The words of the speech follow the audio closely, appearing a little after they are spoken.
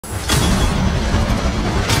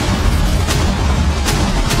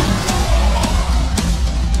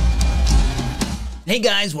Hey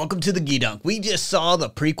guys, welcome to the Gajdusek. We just saw the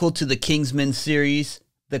prequel to the Kingsman series,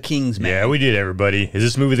 The Kingsman. Yeah, we did, everybody. Is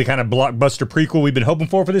this movie the kind of blockbuster prequel we've been hoping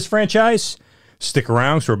for this franchise? Stick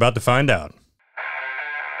around, because we're about to find out.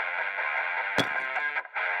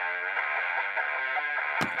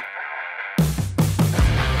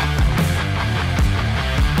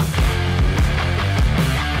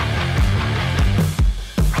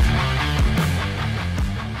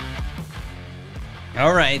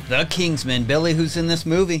 All right, The Kingsman. Billy, who's in this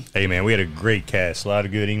movie? Hey, man, we had a great cast. A lot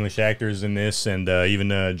of good English actors in this, and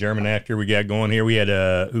even a German actor we got going here. We had,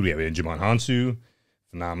 who do we have? We had Djimon, Hounsou,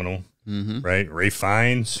 phenomenal, right? Rhys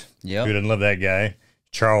Fiennes, Yep. good, I love that guy.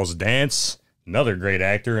 Charles Dance, another great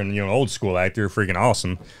actor, and, you know, old school actor, freaking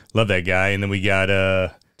awesome. Love that guy. And then we got,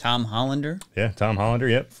 Tom Hollander. yeah, Tom Hollander,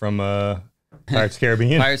 yep, from Pirates of the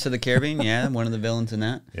Caribbean. Pirates of the Caribbean, yeah, one of the villains in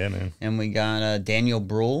that. Yeah, man. And we got Daniel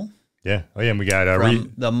Brühl. Yeah. Oh, yeah, and we got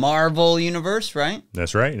From the Marvel universe, right?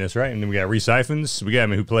 That's right. That's right. And then we got Rhys Ifans. We got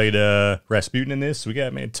who played Rasputin in this. We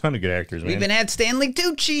got, man, a ton of good actors, man. We even had Stanley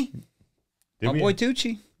Tucci. Did Our we? boy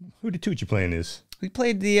Tucci. Who did Tucci play in this? We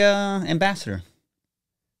played the ambassador.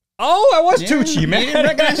 Oh, I was Yeah, Tucci, man. you didn't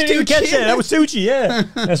recognize I didn't catch Tucci? that. That was Tucci, yeah.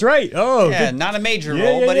 That's right. Oh, Yeah, good. not a major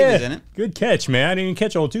role, but he was in it. Good catch, man. I didn't even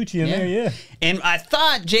catch old Tucci in there, yeah. And I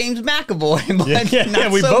thought James McAvoy, but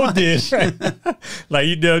not we so both much. did. Right. Like,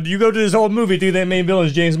 you go to this whole movie through that main villain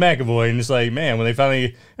is James McAvoy, and it's like, man, when they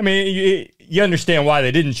finally, I mean, you understand why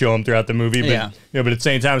they didn't show him throughout the movie, but, Yeah. you know, but at the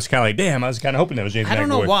same time, it's kind of like, damn, I was kind of hoping that was James McAvoy. I don't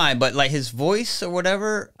know why, but like his voice or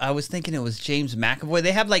whatever, I was thinking it was James McAvoy.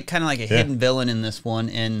 They have like kind of like a hidden villain in this one,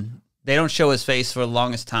 and they don't show his face for the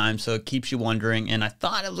longest time, so it keeps you wondering. And I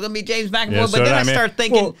thought it was going to be James McAvoy, Yeah, but so then did I I, man. start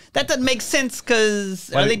thinking, Well, that doesn't make sense,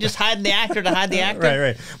 because are they just hiding the actor to hide the actor?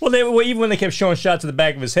 Right. Well, even when they kept showing shots of the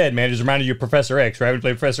back of his head, man, it just reminded you of Professor X, right? When he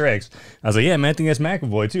played Professor X. I was like, yeah, man, I think that's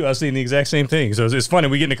McAvoy, too. I was thinking the exact same thing. So it's funny.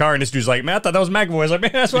 We get in the car, and this dude's like, man, I thought that was McAvoy. I was like,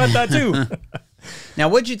 man, that's what I thought, too. Now,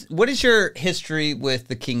 what is your history with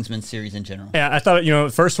the Kingsman series in general? Yeah, I thought, you know,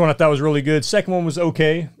 the first one I thought was really good. Second one was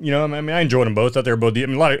okay. You know, I mean, I enjoyed them both. I thought they were both,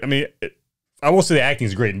 I will say the acting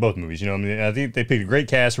is great in both movies. You know, I mean, I think they picked a great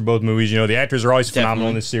cast for both movies. You know, the actors are always phenomenal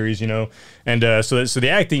in this series. You know, and so the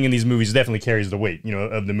acting in these movies definitely carries the weight. You know,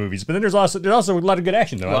 of the movies. But then there's also a lot of good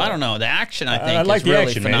action though. Well, I don't know. The action, I think, I like is the really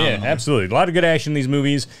action, phenomenal. man. Yeah, absolutely. A lot of good action in these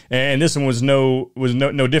movies, and this one was no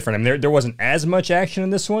different. I mean, there wasn't as much action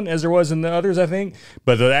in this one as there was in the others, I think.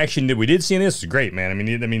 But the action that we did see in this was great, man. I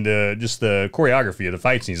mean, just the choreography of the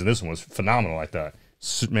fight scenes in this one was phenomenal. I thought,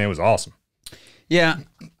 man, it was awesome. Yeah.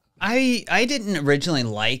 I didn't originally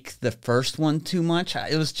like the first one too much.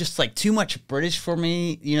 It was just like too much British for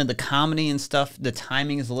me. You know, the comedy and stuff, the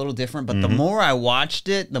timing is a little different. But the more I watched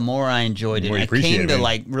it, the more I enjoyed it. I came to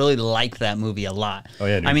like really like that movie a lot. Oh,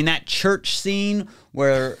 yeah, dude. I mean, that church scene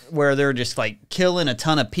where they're just like killing a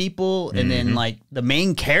ton of people, and then like the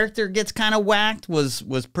main character gets kind of whacked was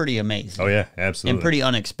pretty amazing. Oh yeah, absolutely. And pretty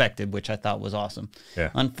unexpected, which I thought was awesome.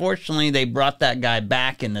 Yeah. Unfortunately, they brought that guy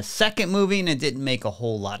back in the second movie, and it didn't make a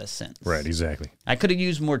whole lot of sense. Right, exactly. I could have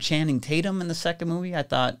used more Channing Tatum in the second movie. I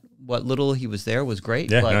thought what little he was there was great.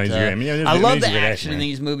 Yeah, but, no, he's great. I mean, I love the he's a good action in man.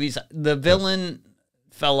 these movies. The villain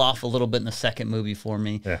fell off a little bit in the second movie for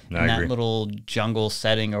me. Yeah, no, and I that agree. little jungle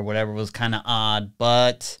setting or whatever was kind of odd.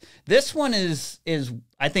 But this one is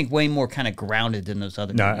I think way more kind of grounded than those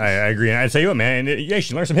other No, movies. I agree. And I tell you what, man, you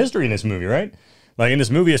actually learn some history in this movie, right? Like in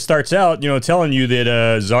this movie, it starts out, you know, telling you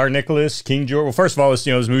that Tsar Nicholas, King George. Well, first of all, this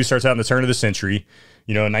movie starts out in the turn of the century.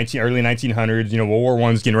 You know, early 1900s. You know, World War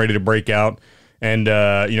I's getting ready to break out, and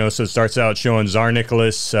you know, so it starts out showing Tsar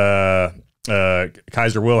Nicholas,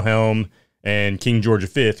 Kaiser Wilhelm, and King George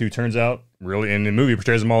V, who turns out really in the movie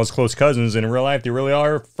portrays them all as close cousins, and in real life they really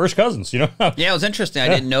are first cousins. You know? Yeah, it was interesting. I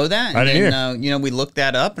didn't know that. And I didn't then, you know, we looked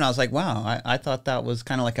that up, and I was like, wow, I thought that was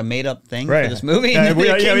kind of like a made-up thing Right. for this movie, and it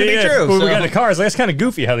came to be true. When so. we got in the car, I was like, that's kind of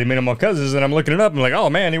goofy how they made them all cousins, and I'm looking it up, and I'm like, oh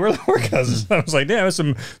man, they really were cousins. I was like, damn, there's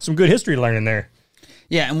some good history learning there.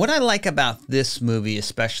 Yeah, and what I like about this movie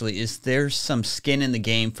especially is there's some skin in the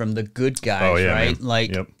game from the good guys, right? Man.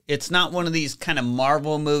 Like, Yep. It's not one of these kind of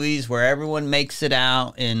Marvel movies where everyone makes it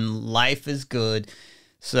out and life is good.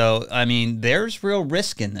 So, I mean, there's real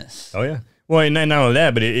risk in this. Oh yeah. Well, and not only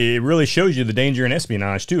that, but it really shows you the danger in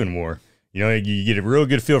espionage too in war. You know, you get a real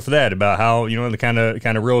good feel for that about how, you know, the kind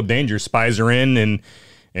of real danger spies are in, and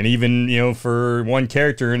And even, you know, for one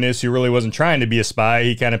character in this who really wasn't trying to be a spy,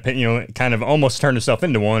 he kind of almost turned himself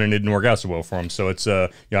into one, and it didn't work out so well for him. So it's, you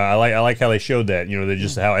know, I like how they showed that, you know, that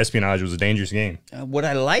just how espionage was a dangerous game. What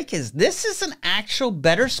I like is this is an actual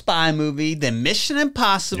better spy movie than Mission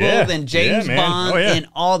Impossible, than James Bond, and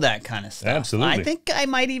all that kind of stuff. Absolutely. I think I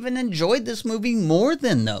might even enjoyed this movie more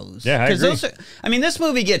than those. Yeah, I agree. I mean, this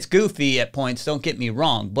movie gets goofy at points, don't get me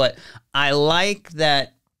wrong, but I like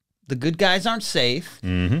that the good guys aren't safe,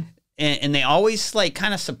 and they always like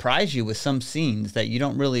kind of surprise you with some scenes that you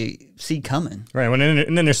don't really see coming. Right,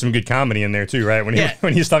 and then there's some good comedy in there too, right?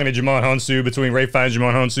 When he's talking to Djimon Hounsou, between Ralph Fiennes and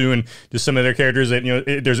Djimon Hounsou, and just some of their characters, that, you know,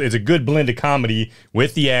 it's a good blend of comedy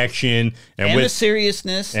with the action and with the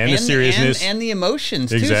seriousness and the emotions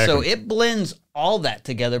too. So it blends all that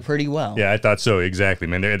together pretty well. Yeah, I thought so. Exactly,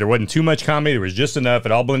 man. There wasn't too much comedy. There was just enough.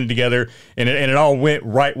 It all blended together, and it all went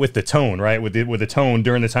right with the tone, right? With the tone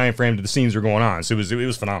during the time frame that the scenes were going on. So it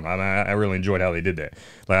was phenomenal. I really enjoyed how they did that.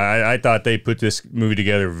 Like I thought they put this movie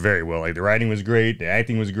together very well. Like the writing was great, the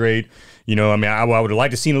acting was great. You know, I mean, I would have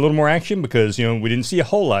liked to seen a little more action because, you know, we didn't see a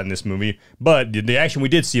whole lot in this movie, but the action we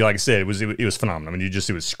did see, like I said, it was phenomenal. I mean, it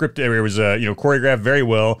was scripted, it was you know, choreographed very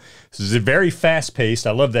well. This is very fast paced.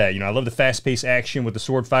 I love that. You know, I love the fast paced action with the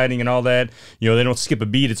sword fighting and all that. You know, they don't skip a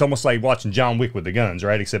beat. It's almost like watching John Wick with the guns,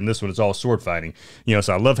 right? Except in this one, it's all sword fighting. You know,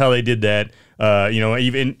 so I love how they did that. You know,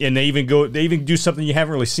 they even do something you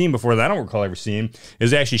haven't really seen before that I don't recall ever seeing,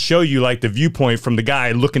 is they actually show you like the viewpoint from the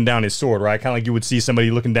guy looking down his sword, right? Kind of like you would see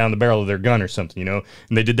somebody looking down the barrel of their gun or something, you know.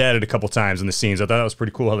 And they did that a couple times in the scenes. I thought that was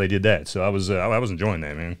pretty cool how they did that. So I was enjoying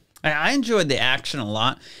that, man. I enjoyed the action a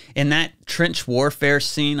lot, and that trench warfare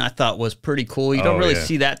scene I thought was pretty cool. You don't really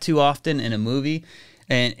see that too often in a movie.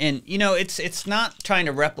 And you know, it's not trying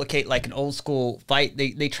to replicate like an old school fight.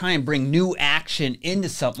 They try and bring new action into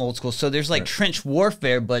something old school. So there's like trench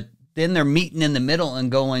warfare, but then they're meeting in the middle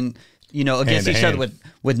and going, you know, against each other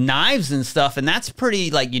with knives and stuff, and that's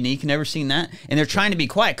pretty like unique. Never seen that. And they're trying to be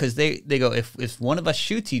quiet because they go, if one of us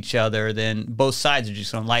shoots each other, then both sides are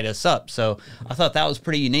just gonna light us up. So I thought that was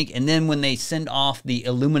pretty unique. And then when they send off the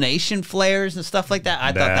illumination flares and stuff like that,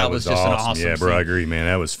 I thought that was just an awesome Yeah, bro, scene. I agree, man.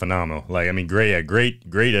 That was phenomenal. Like, I mean, great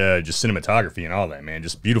just cinematography and all that, man.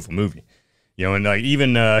 Just beautiful movie. You know, and like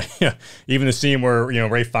even the scene where, you know,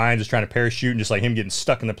 Ralph Fiennes is trying to parachute and just like him getting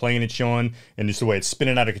stuck in the plane it's showing, and just the way it's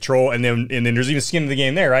spinning out of control, and then there's even skin in the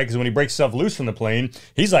game there, right? Because when he breaks himself loose from the plane,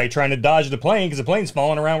 he's like trying to dodge the plane because the plane's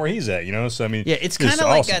falling around where he's at, you know. So I mean, yeah, it's kind of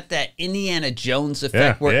like got that Indiana Jones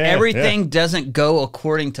effect where yeah, everything doesn't go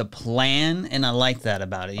according to plan, and I like that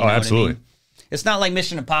about it. You know absolutely. What I mean? It's not like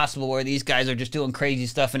Mission Impossible where these guys are just doing crazy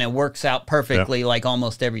stuff and it works out perfectly like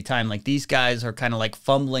almost every time. Like these guys are kind of like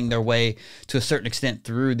fumbling their way to a certain extent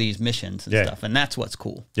through these missions and stuff, and that's what's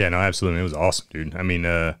cool. Yeah, no, absolutely, it was awesome, dude. I mean,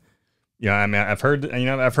 you know, I mean, I've heard, you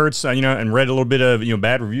know, and read a little bit of, you know,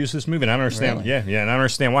 bad reviews of this movie, and I don't understand. Really? Yeah, and I don't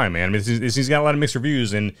understand why, man. I mean, he's got a lot of mixed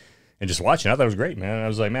reviews, and just watching, I thought it was great, man. I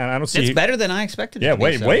was like, man, I don't see. It's better than I expected. Yeah,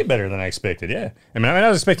 way better than I expected. Yeah, I mean, I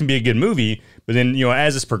was expecting to be a good movie, but then, you know,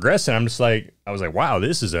 as it's progressing, I was like, wow,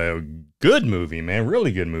 this is a good movie, man.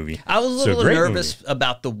 Really good movie. I was a little nervous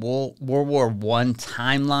about the World War I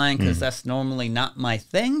timeline because that's normally not my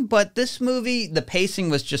thing. But this movie, the pacing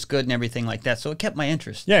was just good and everything like that, so it kept my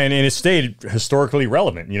interest. Yeah, and it stayed historically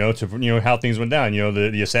relevant, you know, to, you know, how things went down. You know,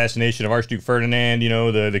 the assassination of Archduke Ferdinand. You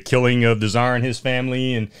know, the killing of the Tsar and his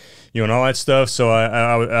family, and you know, and all that stuff. So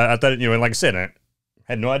I thought, you know, and like I said, I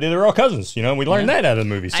had no idea they were all cousins. You know, we learned that out of the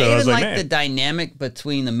movie. So I was like, man, the dynamic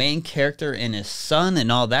between the main character and his son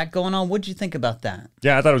and all that going on. What'd you think about that?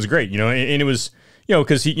 Yeah, I thought it was great. You know, and it was, you know,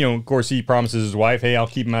 because he, you know, of course, he promises his wife, hey, I'll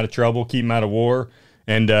keep him out of trouble, keep him out of war.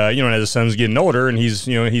 And you know, and as his son's getting older and he's,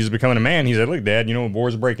 you know, he's becoming a man, he's like, look, Dad, you know,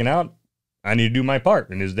 war's breaking out, I need to do my part.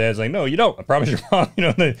 And his dad's like, no, you don't. I promise your mom, you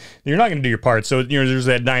know, that you're not going to do your part. So, you know, there's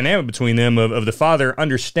that dynamic between them of the father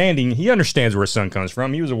understanding. He understands where his son comes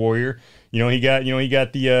from. He was a warrior. You know, he got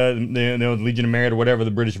the Legion of Merit or whatever the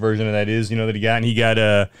British version of that is, you know, that he got. And he got,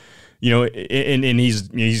 you know, and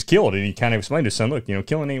he's killed. And he kind of explained to his son, look, you know,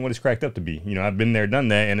 killing ain't what it's cracked up to be. You know, I've been there, done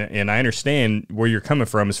that. And I understand where you're coming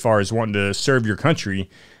from as far as wanting to serve your country.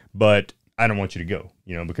 But I don't want you to go,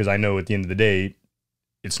 you know, because I know at the end of the day,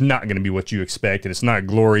 it's not going to be what you expect, and it's not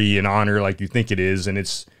glory and honor like you think it is, and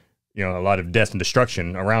it's, you know, a lot of death and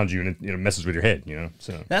destruction around you, and it, you know, messes with your head, you know.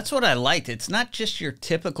 So that's what I liked. It's not just your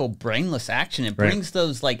typical brainless action. It brings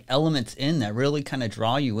those like elements in that really kind of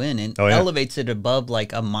draw you in and elevates it above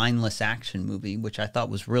like a mindless action movie, which I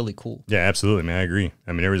thought was really cool. Yeah, absolutely, man. I agree.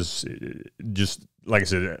 I mean, there was just, like I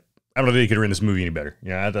said, I don't know if they could have written this movie any better.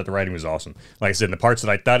 Yeah, I thought the writing was awesome. Like I said, the parts that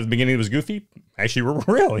I thought at the beginning was goofy actually were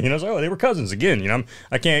real. You know, so they were cousins again. You know,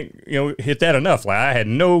 I can't hit that enough. Like I had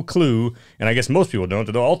no clue, and I guess most people don't.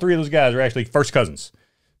 That all three of those guys are actually first cousins.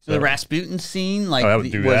 So the Rasputin scene, like,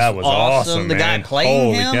 that was awesome. The guy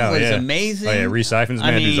playing him was amazing. Oh yeah, Rhys Ifans,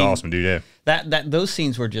 man, dude's awesome, dude. Yeah, those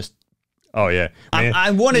scenes were just. Oh yeah, man.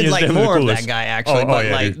 I wanted like more of that guy actually, but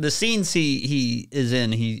like dude. The scenes he is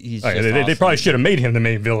in, he's. Just they probably should have made him the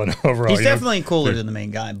main villain overall. He's definitely cooler than the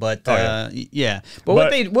main guy, but yeah. But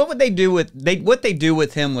what they do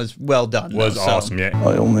with him was well done. Was awesome. Yeah.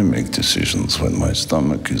 I only make decisions when my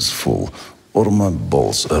stomach is full or my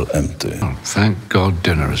balls are empty. Oh, thank God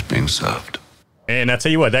dinner is being served. And I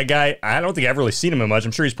tell you what, that guy, I don't think I've really seen him in much.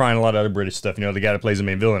 I'm sure he's probably in a lot of other British stuff. You know, the guy that plays the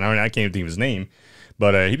main villain. I can't even think of his name.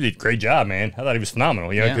 But he did a great job, man. I thought he was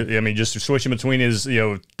phenomenal. You know, I mean, just switching between his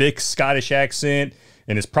thick Scottish accent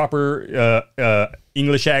and his proper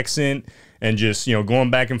English accent, and just going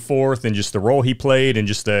back and forth, and just the role he played, and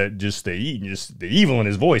just the evil in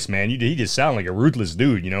his voice, man. He just sounded like a ruthless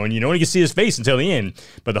dude, and you don't even see his face until the end.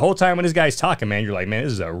 But the whole time when this guy's talking, man, you're like, man,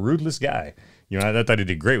 this is a ruthless guy. I thought he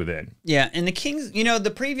did great with that. Yeah, and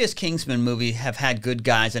the previous Kingsman movie have had good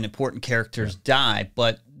guys and important characters die,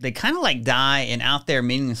 but they kind of like die in out there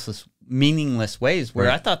meaningless ways. Where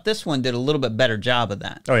I thought this one did a little bit better job of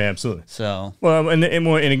that. Oh yeah, absolutely. So and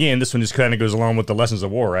again, this one just kind of goes along with the lessons of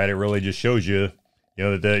war, right? It really just shows you,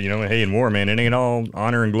 that hey, in war, man, it ain't all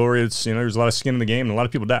honor and glory. It's there's a lot of skin in the game, and a lot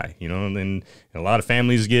of people die. And a lot of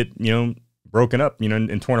families get broken up,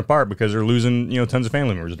 and torn apart because they're losing, tons of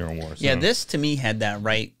family members during war. So. Yeah, this to me had that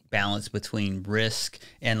right balance between risk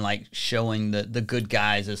and like showing the good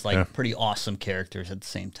guys as like pretty awesome characters at the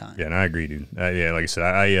same time. Yeah, and I agree, dude. Yeah, like I said,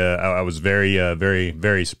 I was very, very,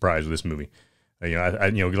 very surprised with this movie. Like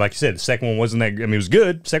you said, the second one wasn't that. I mean, it was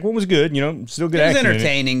good. The second one was good. Still good. It was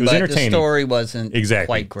entertaining, but the story wasn't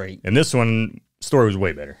quite great. And this one, story was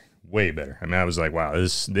way better. Way better. I mean, I was like, wow,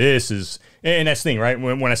 this is, and that's the thing, right?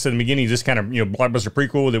 When I said in the beginning, this kind of blockbuster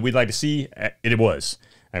prequel that we'd like to see, it was.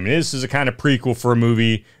 I mean, this is a kind of prequel for a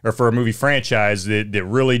movie or for a movie franchise that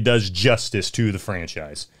really does justice to the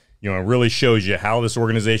franchise. It really shows you how this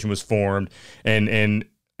organization was formed and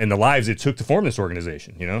the lives it took to form this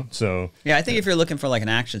organization. So yeah, I think if you're looking for like an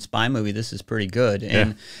action spy movie, this is pretty good.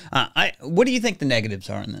 And what do you think the negatives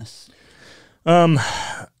are in this?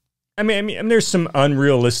 I mean, there's some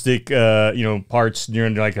unrealistic, parts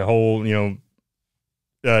during like a whole,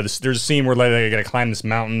 there's a scene where like, they got to climb this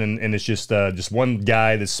mountain, and it's just one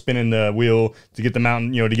guy that's spinning the wheel to get the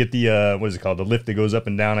mountain, to get the what is it called, the lift that goes up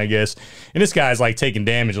and down, I guess. And this guy's like taking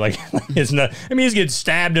damage, like it's not. I mean, he's getting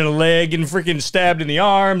stabbed in the leg and freaking stabbed in the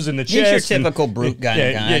arms and the chest. He's your typical brute guy.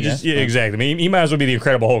 Exactly. I mean, he might as well be the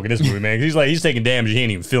Incredible Hulk in this movie, man. Because he's taking damage, he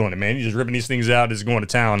ain't even feeling it, man. He's just ripping these things out, just going to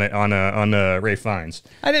town on Ray Fiennes.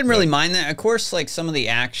 I didn't really mind that. Of course, like some of the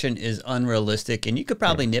action is unrealistic, and you could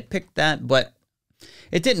probably nitpick that, but.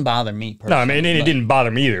 It didn't bother me personally. No, I mean, it didn't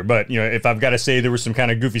bother me either. But, if I've got to say there was some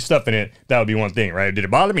kind of goofy stuff in it, that would be one thing, right? Did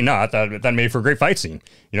it bother me? No, I thought it made for a great fight scene.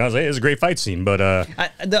 I was like, it was a great fight scene. But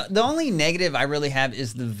the only negative I really have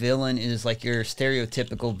is the villain is like your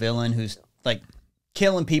stereotypical villain who's like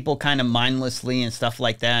killing people kind of mindlessly and stuff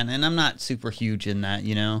like that. And I'm not super huge in that,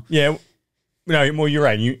 Yeah. No, well, you're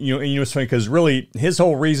right. It's funny because really his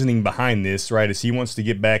whole reasoning behind this, right, is he wants to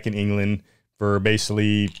get back in England for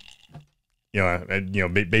basically...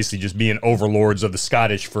 basically just being overlords of the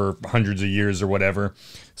Scottish for hundreds of years or whatever.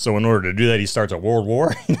 So in order to do that, he starts a world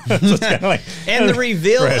war. So and the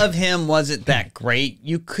reveal of him wasn't that great.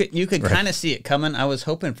 You could kind of see it coming. I was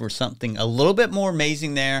hoping for something a little bit more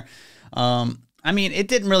amazing there. I mean, it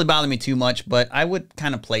didn't really bother me too much, but I would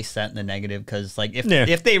kind of place that in the negative because, like,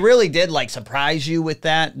 if they really did like surprise you with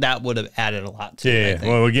that would have added a lot to it. Yeah.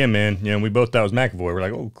 Well, again, man, we both thought it was McAvoy. We're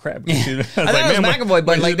like, oh crap. I thought it was McAvoy,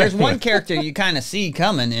 but like, there's one character you kind of see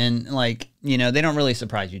coming, and like, they don't really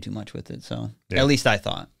surprise you too much with it. So at least I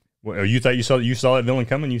thought. Well, you thought you saw that villain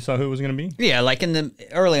coming? You saw who it was going to be? Yeah, like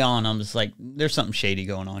early on, I was like, "There's something shady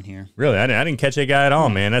going on here." Really, I didn't catch that guy at all,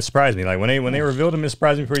 man. That surprised me. Like when they revealed him, it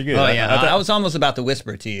surprised me pretty good. Oh yeah, I was almost about to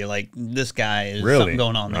whisper to you, like this guy is something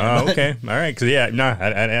going on there. Oh, okay, all right. Because I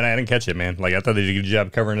didn't catch it, man. Like I thought they did a good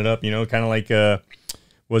job covering it up. Kind of like what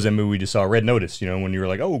was that movie we just saw, Red Notice? When you were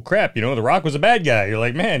like, oh crap, The Rock was a bad guy. You're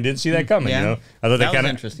like, man, didn't see that coming. Yeah. I thought that was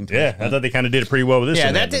interesting. Yeah, I thought they kind of did it pretty well with this.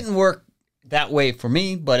 Yeah, that didn't work that way for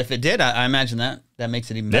me, but if it did, I imagine that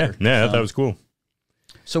makes it even better. Yeah, I thought it was cool.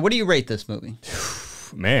 So what do you rate this movie?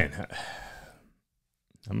 Man,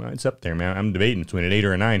 it's up there, man. I'm debating between an 8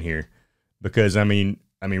 or a 9 here because, I mean,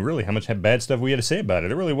 I mean, really, how much bad stuff we had to say about it?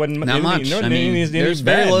 There really wasn't not much. I mean, there's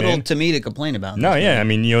very little to me to complain about. No, yeah, I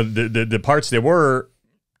mean, you know, the parts that weren't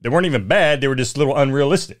even bad. They were just a little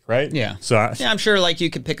unrealistic, right? Yeah. So I'm sure like you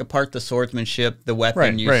could pick apart the swordsmanship, the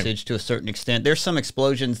weapon usage to a certain extent. There's some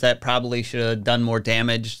explosions that probably should have done more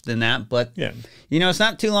damage than that, but you know, it's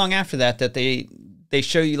not too long after that they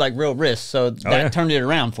show you like real risks, so that turned it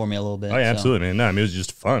around for me a little bit. Oh yeah, absolutely, man. No, I mean, it was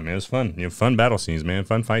just fun, man. It was fun. You know, fun battle scenes, man.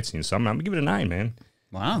 Fun fight scenes. So I'm gonna give it a 9, man.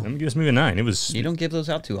 Wow. I'm gonna give this movie a 9. It was. You don't give those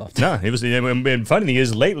out too often. No, it was. And funny thing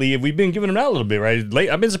is, lately we've been giving them out a little bit, right?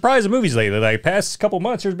 I've been surprised at movies lately. Like past couple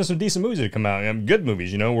months, there's been some decent movies that have come out, good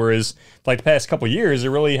movies, you know. Whereas like the past couple years,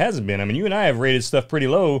 there really hasn't been. I mean, you and I have rated stuff pretty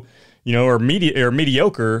low, you know, or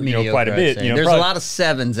mediocre, you know, quite a bit. You know, there's a lot of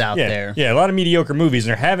 7s out there. Yeah, a lot of mediocre movies, and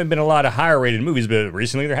there haven't been a lot of higher rated movies, but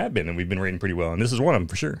recently there have been, and we've been rating pretty well, and this is one of them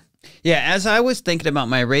for sure. Yeah, as I was thinking about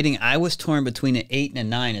my rating, I was torn between an 8 and a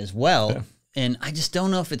 9 as well. Yeah. And I just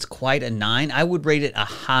don't know if it's quite a 9. I would rate it a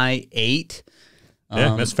high 8.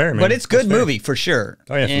 Yeah, that's fair, man. But it's a good movie for sure.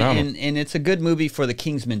 Oh yeah, phenomenal. And it's a good movie for the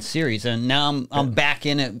Kingsman series. And now I'm back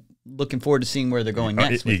in it, looking forward to seeing where they're going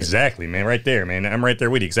next. Exactly, man. Right there, man. I'm right there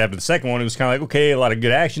with you. Because after the second one, it was kind of like, okay, a lot of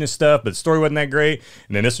good action and stuff, but the story wasn't that great.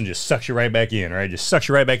 And then this one just sucks you right back in, right? Just sucks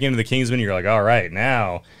you right back into the Kingsman. You're like, all right,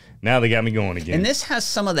 now they got me going again. And this has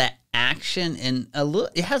some of that action and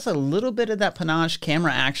it has a little bit of that panache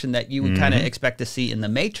camera action that you would kind of expect to see in The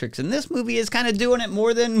Matrix. And this movie is kind of doing it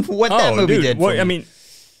more than what that movie did. Well, I mean,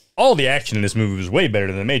 all the action in this movie was way better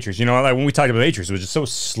than The Matrix. You know, like when we talked about The Matrix, it was just so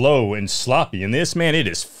slow and sloppy. And this, man, it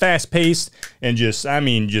is fast-paced and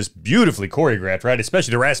just beautifully choreographed, right?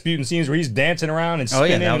 Especially the Rasputin scenes where he's dancing around and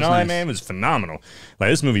spinning and all that, man, was phenomenal. Like,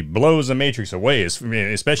 this movie blows The Matrix away,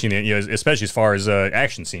 especially as far as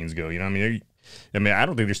action scenes go. You know what I mean? I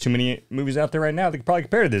don't think there's too many movies out there right now that could probably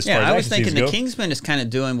compare to this. Yeah, I was thinking the Kingsman is kind of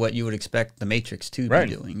doing what you would expect The Matrix to be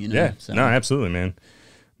doing. You know? Yeah, no, absolutely, man.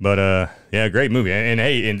 But yeah, great movie. And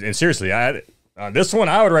hey, and seriously, this one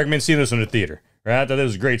I would recommend seeing this one in the theater. Right, I thought it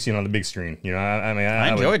was a great scene on the big screen. You know,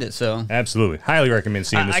 I enjoyed it. So absolutely, highly recommend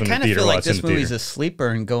seeing this one in the theater. I kind of feel like this movie's a sleeper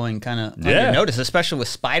and going kind of unnoticed, especially with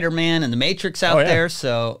Spider-Man and The Matrix out there.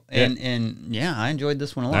 So and yeah, I enjoyed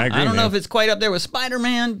this one a lot. I don't know if it's quite up there with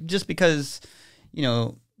Spider-Man, just because you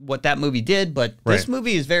know what that movie did, but this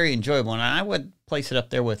movie is very enjoyable, and I would place it up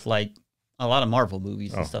there with like a lot of Marvel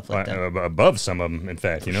movies and stuff like that. Above some of them, in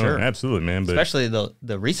fact, you know, absolutely, man. But especially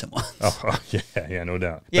the recent ones. Oh, yeah, no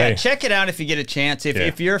doubt. Yeah, check it out if you get a chance.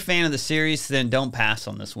 If you're a fan of the series, then don't pass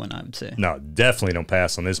on this one, I would say. No, definitely don't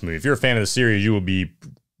pass on this movie. If you're a fan of the series, you will be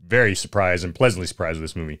very surprised and pleasantly surprised with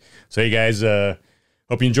this movie. So, hey, guys,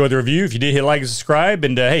 hope you enjoyed the review. If you did, hit like and subscribe.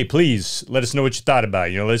 And, hey, please let us know what you thought about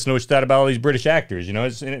it. You know, let us know what you thought about all these British actors. You know,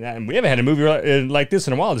 we haven't had a movie like this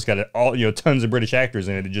in a while. It's got tons of British actors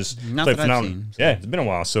in it. It just played phenomenal. Yeah, it's been a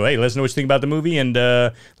while. So, hey, let us know what you think about the movie. And,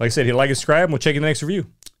 like I said, hit like and subscribe. And we'll check you in the next review.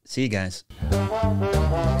 See you guys. It's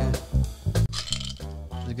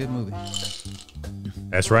a good movie.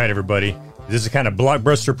 That's right, everybody. This is a kind of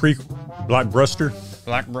blockbuster blockbuster.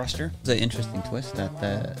 It's an interesting twist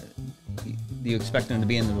that you expect him to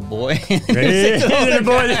be into the boy. The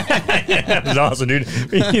boy. That was awesome, dude.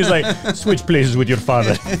 He's like, switch places with your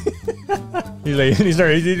father. He's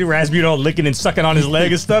like, Rasputin all licking and sucking on his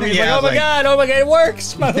leg and stuff. He's like, oh my god, it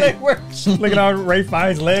works. My leg works. Looking on Ray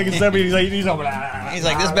Fiennes' leg and stuff. He's like, he's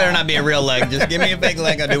like, this better not be a real leg. Just give me a fake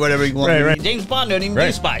leg. I'll do whatever you want. Right. James Bond doesn't even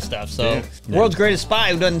do spy stuff. So, world's greatest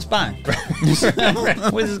spy who doesn't spy.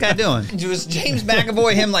 What is this guy doing? Was James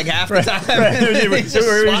McAvoy him like half the time?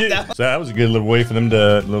 So that was a good little way for them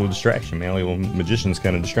to, a little distraction, man. A little magician's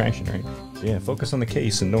kind of distraction, right? Yeah, focus on the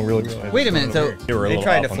case and don't really realize. Wait a minute, though. They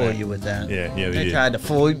tried to fool you with that. Yeah, they tried to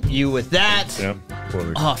fool you with that. Yep.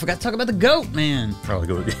 Oh, I forgot to talk about the goat, man. Oh, the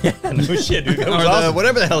goat. Yeah, no shit, dude. That was awesome.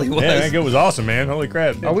 Whatever the hell he was. Yeah, that goat was awesome, man. Holy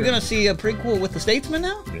crap. Are we going to see a prequel with the Statesman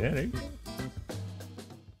now? Yeah,